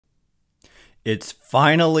It's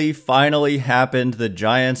finally happened. The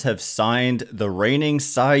Giants have signed the reigning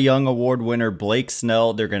Cy Young Award winner, Blake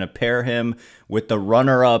Snell. They're going to pair him with the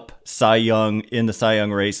runner-up Cy Young in the Cy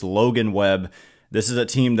Young race, Logan Webb. This is a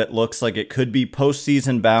team that looks like it could be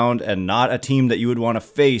postseason bound and not a team that you would want to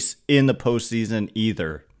face in the postseason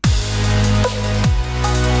either.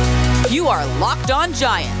 You are Locked On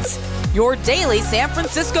Giants, your daily San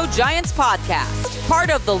Francisco Giants podcast.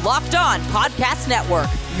 Part of the Locked On Podcast Network,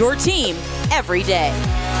 your team every day.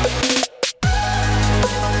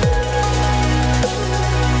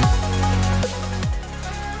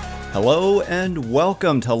 Hello and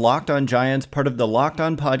welcome to Locked On Giants, part of the Locked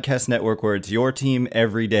On Podcast Network, where it's your team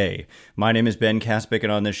every day. My name is Ben Kaspick,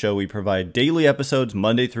 and on this show we provide daily episodes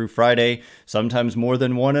Monday through Friday, sometimes more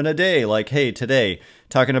than one in a day, like, hey, today,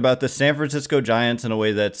 talking about the San Francisco Giants in a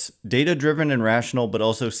way that's data-driven and rational, but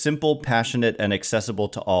also simple, passionate, and accessible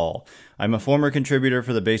to all. I'm a former contributor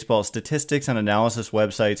for the baseball statistics and analysis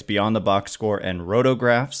websites Beyond the Box Score and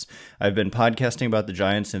Rotographs. I've been podcasting about the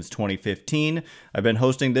Giants since 2015. I've been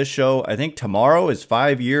hosting this show, I think tomorrow is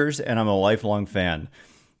 5 years, and I'm a lifelong fan.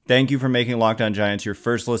 Thank you for making Locked On Giants your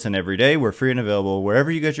first listen every day. We're free and available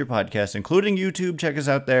wherever you get your podcasts, including YouTube. Check us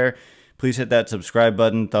out there. Please hit that subscribe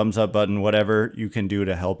button, thumbs up button, whatever you can do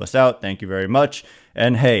to help us out. Thank you very much.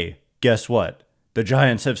 And hey, guess what? The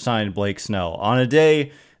Giants have signed Blake Snell on a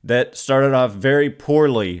day that started off very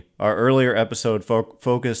poorly. Our earlier episode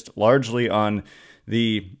focused largely on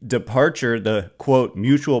the departure, the quote,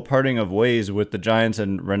 mutual parting of ways with the Giants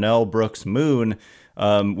and Rennell Brooks Moon.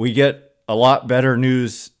 We get a lot better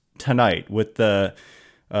news tonight with the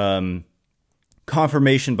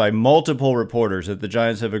confirmation by multiple reporters that the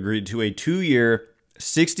Giants have agreed to a 2-year,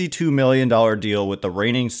 $62 million deal with the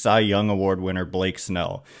reigning Cy Young Award winner, Blake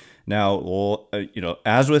Snell. Now,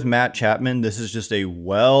 as with Matt Chapman, this is just a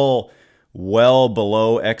well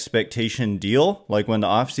below expectation deal. Like when the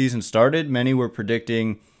offseason started, many were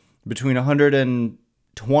predicting between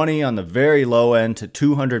 120 on the very low end to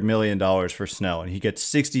 $200 million for Snell, and he gets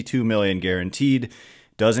 $62 million guaranteed.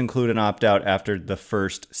 Does include an opt-out after the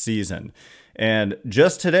first season. And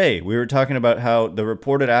just today, we were talking about how the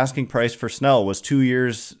reported asking price for Snell was 2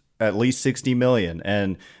 years, at least $60 million.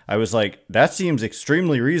 And I was like, that seems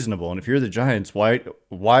extremely reasonable. And if you're the Giants,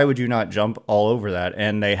 why would you not jump all over that?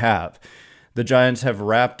 And they have. The Giants have not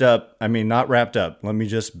wrapped up. Let me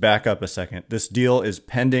just back up a second. This deal is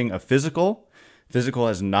pending a physical. Physical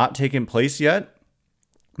has not taken place yet.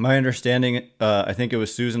 My understanding, I think it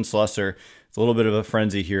was Susan Slusser, it's a little bit of a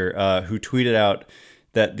frenzy here, who tweeted out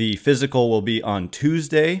that the physical will be on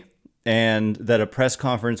Tuesday and that a press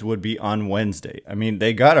conference would be on Wednesday. I mean,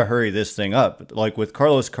 they got to hurry this thing up. Like with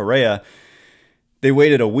Carlos Correa, they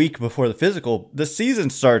waited a week before the physical. The season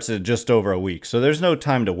starts in just over a week, so there's no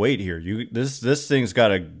time to wait here. This thing's got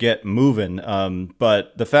to get moving.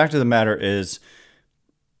 But the fact of the matter is,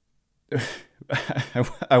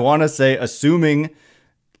 I want to say, assuming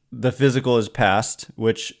the physical is passed,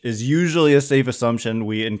 which is usually a safe assumption.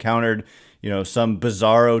 We encountered some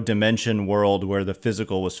bizarro dimension world where the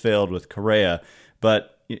physical was failed with Correa.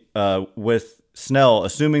 But with Snell,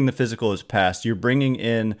 assuming the physical is passed, you're bringing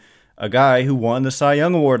in a guy who won the Cy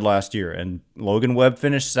Young Award last year, and Logan Webb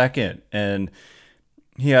finished second, and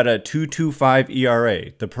he had a 2.25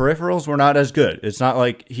 ERA. The peripherals were not as good. It's not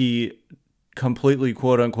like he completely,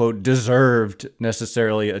 quote-unquote, deserved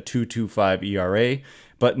necessarily a 2.25 ERA,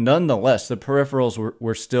 but nonetheless, the peripherals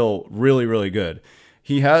were still really, really good.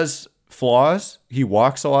 He has flaws. He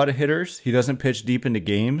walks a lot of hitters. He doesn't pitch deep into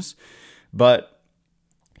games, but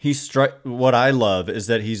what I love is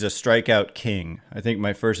that he's a strikeout king. I think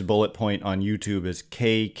my first bullet point on YouTube is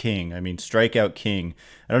K King. I mean, strikeout king.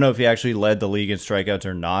 I don't know if he actually led the league in strikeouts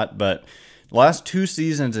or not, but the last 2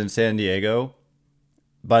 seasons in San Diego,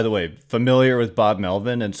 by the way, familiar with Bob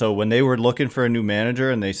Melvin. And so when they were looking for a new manager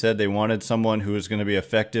and they said they wanted someone who was going to be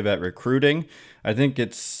effective at recruiting, I think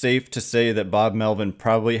it's safe to say that Bob Melvin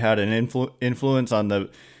probably had an influence on the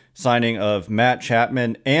signing of Matt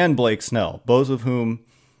Chapman and Blake Snell, both of whom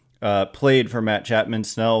played for Matt Chapman.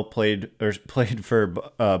 Snell played for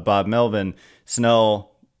Bob Melvin.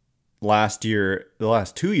 Snell the last 2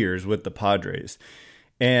 years with the Padres.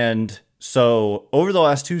 And so over the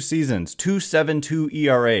last 2 seasons, 2.72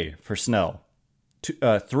 ERA for Snell,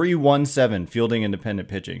 3.17 fielding independent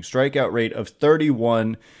pitching, strikeout rate of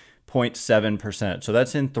 31.7%. So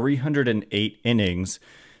that's in 308 innings.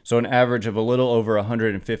 So an average of a little over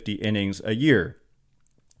 150 innings a year.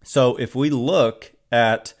 So if we look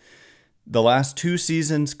at the last 2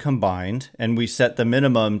 seasons combined, and we set the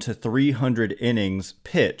minimum to 300 innings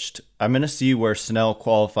pitched, I'm going to see where Snell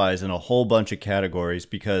qualifies in a whole bunch of categories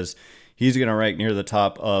because he's going to rank near the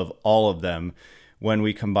top of all of them when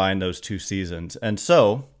we combine those 2 seasons. And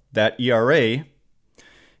so that ERA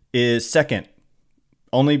is second.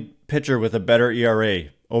 Only pitcher with a better ERA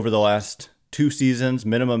over the last 2 seasons,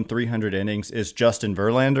 minimum 300 innings, is Justin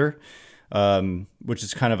Verlander, which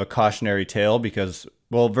is kind of a cautionary tale because,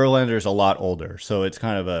 well, Verlander is a lot older, so it's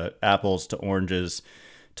kind of a apples to oranges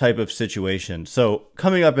type of situation. So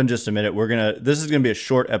coming up in just a minute, this is gonna be a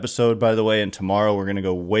short episode, by the way, and tomorrow we're gonna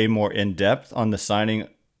go way more in depth on the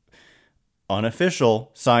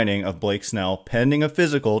unofficial signing of Blake Snell, pending a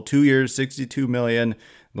physical, 2 years, $62 million,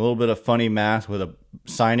 a little bit of funny math with a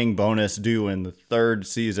signing bonus due in the 3rd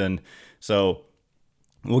season. So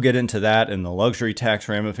we'll get into that and the luxury tax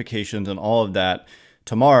ramifications and all of that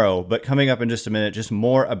tomorrow. But coming up in just a minute, just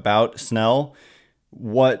more about Snell.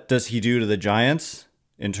 What does he do to the Giants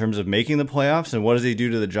in terms of making the playoffs? And what does he do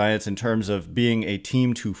to the Giants in terms of being a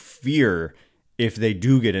team to fear if they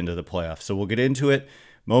do get into the playoffs? So we'll get into it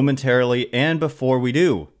momentarily. And before we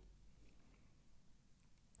do,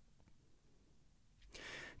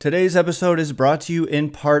 today's episode is brought to you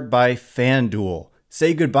in part by FanDuel.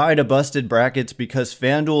 Say goodbye to busted brackets because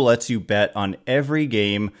FanDuel lets you bet on every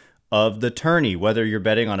game of the tourney. Whether you're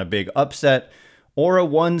betting on a big upset or a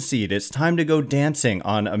 1 seed, it's time to go dancing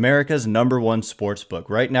on America's #1 sportsbook.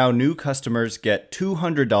 Right now, new customers get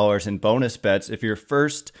 $200 in bonus bets if your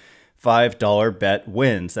first $5 bet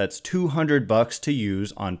wins. That's $200 to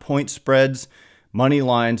use on point spreads, money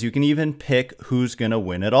lines. You can even pick who's going to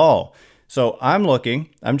win it all. So I'm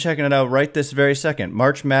checking it out right this very second.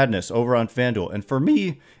 March Madness over on FanDuel. And for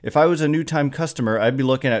me, if I was a new-time customer, I'd be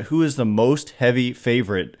looking at who is the most heavy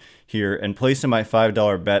favorite here and placing my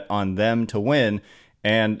 $5 bet on them to win,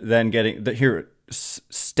 and then getting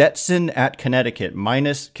Stetson at Connecticut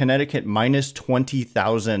minus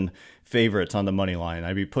 20,000 favorites on the money line.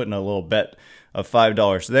 I'd be putting a little bet of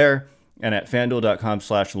 $5 there, and at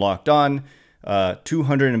FanDuel.com/lockedon,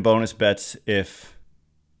 200 in bonus bets if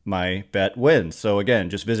my bet wins. So again,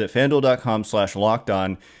 just visit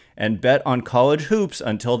FanDuel.com/lockedon and bet on college hoops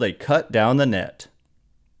until they cut down the net.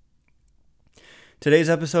 Today's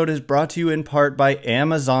episode is brought to you in part by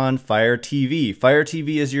Amazon Fire TV. Fire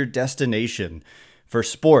TV is your destination for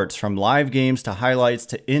sports, from live games to highlights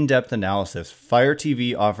to in-depth analysis. Fire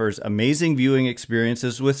TV offers amazing viewing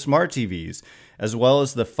experiences with smart TVs, as well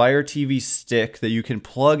as the Fire TV stick that you can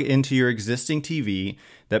plug into your existing TV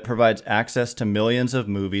that provides access to millions of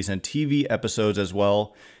movies and TV episodes, as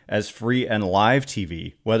well as free and live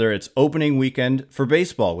TV, whether it's opening weekend for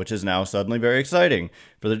baseball, which is now suddenly very exciting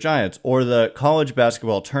for the Giants, or the college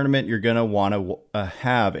basketball tournament. You're going to want to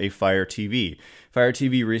have a Fire TV. Fire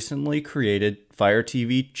TV recently created Fire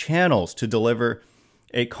TV channels to deliver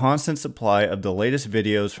a constant supply of the latest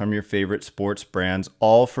videos from your favorite sports brands,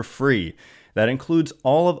 all for free. That includes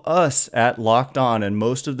all of us at Locked On and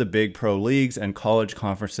most of the big pro leagues and college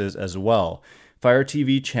conferences as well. Fire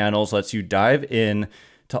TV channels lets you dive in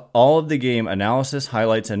to all of the game analysis,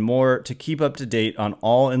 highlights, and more to keep up to date on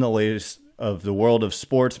all in the latest of the world of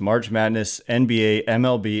sports, March Madness, NBA,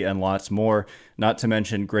 MLB, and lots more. Not to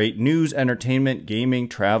mention great news, entertainment, gaming,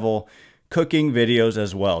 travel, cooking videos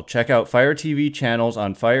as well. Check out Fire TV channels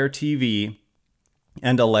on Fire TV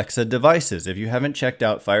and Alexa devices. If you haven't checked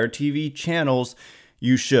out Fire TV channels,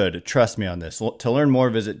 you should. Trust me on this. To learn more,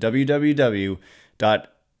 visit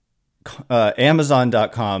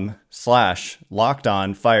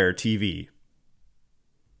www.amazon.com/lockedonfiretv.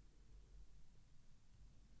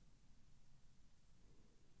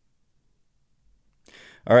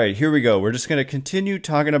 All right, here we go. We're just going to continue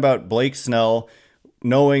talking about Blake Snell,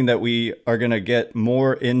 knowing that we are going to get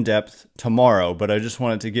more in-depth tomorrow, but I just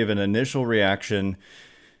wanted to give an initial reaction.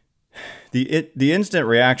 The instant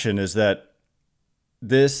reaction is that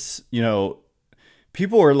this,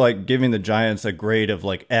 people were like giving the Giants a grade of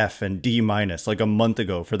like F and D- like a month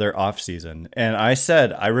ago for their offseason. And I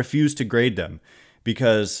said I refuse to grade them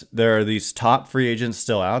because there are these top free agents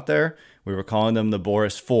still out there. We were calling them the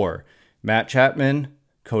Boris Four: Matt Chapman,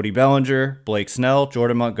 Cody Bellinger, Blake Snell,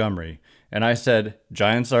 Jordan Montgomery. And I said,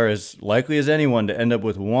 Giants are as likely as anyone to end up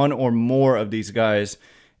with one or more of these guys.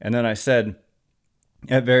 And then I said,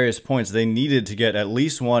 at various points, they needed to get at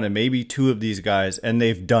least one and maybe two of these guys, and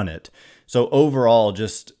they've done it. So overall,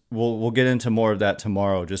 just we'll get into more of that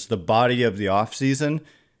tomorrow. Just the body of the offseason,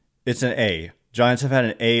 it's an A. Giants have had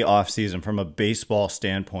an A offseason from a baseball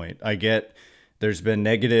standpoint. I get there's been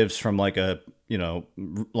negatives from like not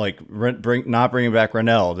bringing back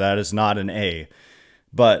Rennell. That is not an A.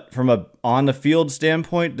 But from a on-the-field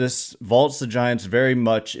standpoint, this vaults the Giants very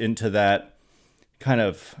much into that kind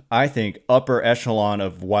of, I think, upper echelon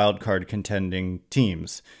of wildcard contending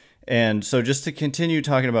teams. And so just to continue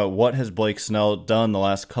talking about what has Blake Snell done the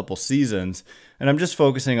last couple seasons, and I'm just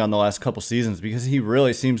focusing on the last couple seasons because he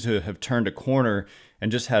really seems to have turned a corner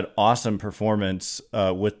and just had awesome performance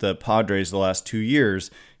with the Padres the last 2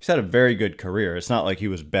 years. He's had a very good career. It's not like he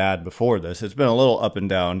was bad before this. It's been a little up and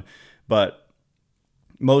down, but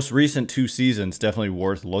most recent 2 seasons definitely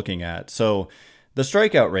worth looking at. So the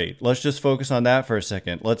strikeout rate, let's just focus on that for a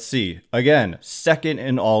second. Let's see. Again, second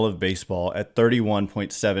in all of baseball at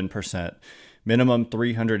 31.7%. Minimum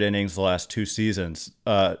 300 innings the last 2 seasons.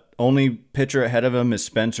 Only pitcher ahead of him is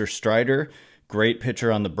Spencer Strider, great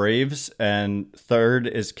pitcher on the Braves. And third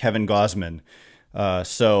is Kevin Gausman.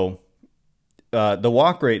 The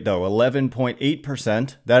walk rate, though,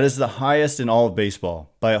 11.8%. That is the highest in all of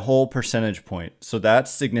baseball by a whole percentage point. So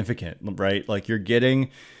that's significant, right? Like you're getting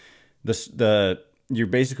you're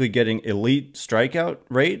basically getting elite strikeout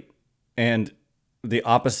rate and the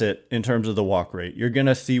opposite in terms of the walk rate. You're going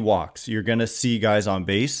to see walks. You're going to see guys on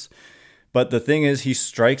base. But the thing is, he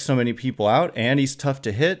strikes so many people out and he's tough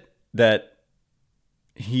to hit that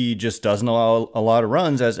he just doesn't allow a lot of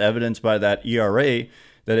runs, as evidenced by that ERA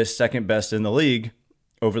that is second best in the league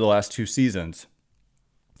over the last 2 seasons.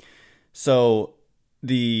 So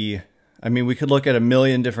we could look at a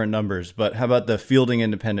million different numbers, but how about the fielding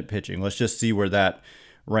independent pitching? Let's just see where that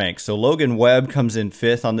ranks. So Logan Webb comes in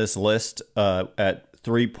 5th on this list at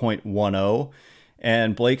 3.10,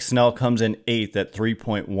 and Blake Snell comes in 8th at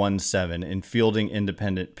 3.17 in fielding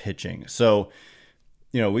independent pitching. So,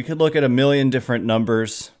 we could look at a million different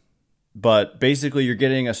numbers, but basically you're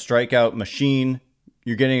getting a strikeout machine.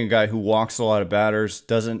 You're getting a guy who walks a lot of batters,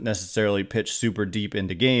 doesn't necessarily pitch super deep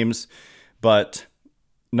into games, but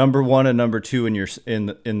number 1 and number 2 in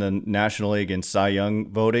the National League in Cy Young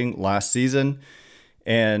voting last season.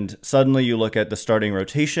 And suddenly you look at the starting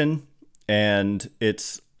rotation and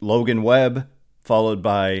it's Logan Webb, followed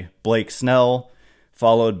by Blake Snell,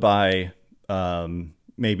 followed by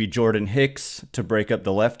maybe Jordan Hicks to break up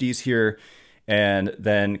the lefties here, and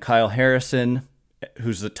then Kyle Harrison,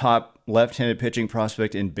 who's the top left-handed pitching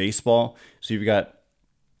prospect in baseball. So you've got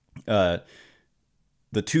the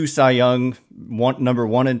 2 Cy Young, number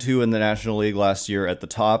 1 and 2 in the National League last year at the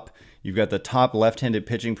top. You've got the top left-handed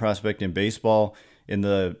pitching prospect in baseball in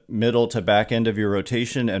the middle to back end of your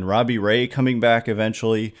rotation, and Robbie Ray coming back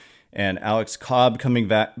eventually, and Alex Cobb coming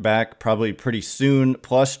back probably pretty soon,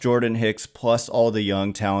 plus Jordan Hicks, plus all the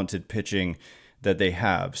young talented pitching that they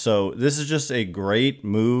have. So this is just a great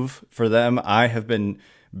move for them. I have been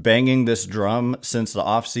banging this drum since the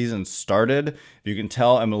offseason started. You can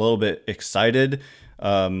tell I'm a little bit excited.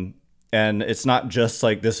 And it's not just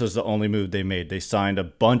like this was the only move they made. They signed a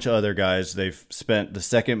bunch of other guys. They've spent the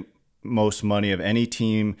second most money of any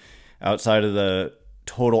team outside of the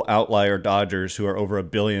total outlier Dodgers, who are over $1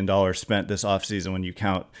 billion spent this offseason when you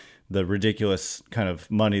count the ridiculous kind of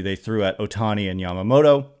money they threw at Ohtani and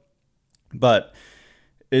Yamamoto. But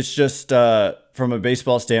it's just from a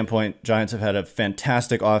baseball standpoint, Giants have had a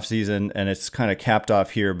fantastic offseason, and it's kind of capped off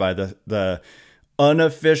here by the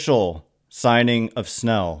unofficial signing of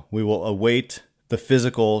Snell. We will await the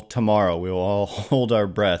physical tomorrow. We will all hold our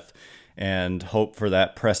breath and hope for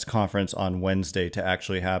that press conference on Wednesday to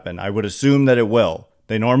actually happen. I would assume that it will.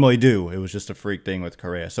 They normally do. It was just a freak thing with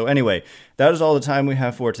Correa. So anyway, that is all the time we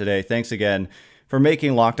have for today. Thanks again for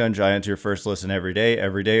making Locked On Giants your first listen every day.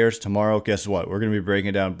 Everydayers, tomorrow, guess what? We're going to be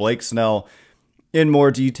breaking down Blake Snell in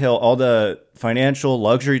more detail, all the financial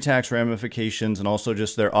luxury tax ramifications, and also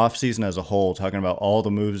just their offseason as a whole, talking about all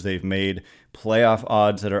the moves they've made, playoff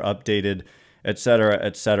odds that are updated, etc.,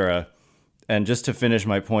 etc. And just to finish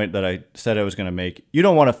my point that I said I was going to make, you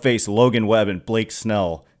don't want to face Logan Webb and Blake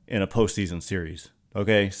Snell in a postseason series.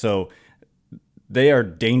 Okay, so they are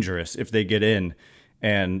dangerous if they get in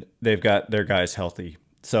and they've got their guys healthy.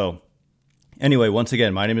 So anyway, once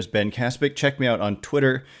again, my name is Ben Kaspick. Check me out on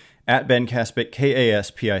Twitter at Ben Kaspick,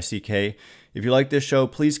 Kaspick. If you like this show,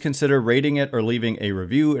 please consider rating it or leaving a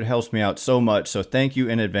review. It helps me out so much. So thank you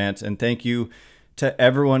in advance, and thank you to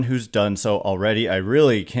everyone who's done so already. I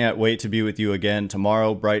really can't wait to be with you again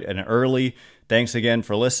tomorrow, bright and early. Thanks again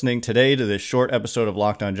for listening today to this short episode of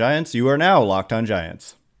Locked On Giants. You are now Locked On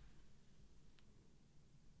Giants.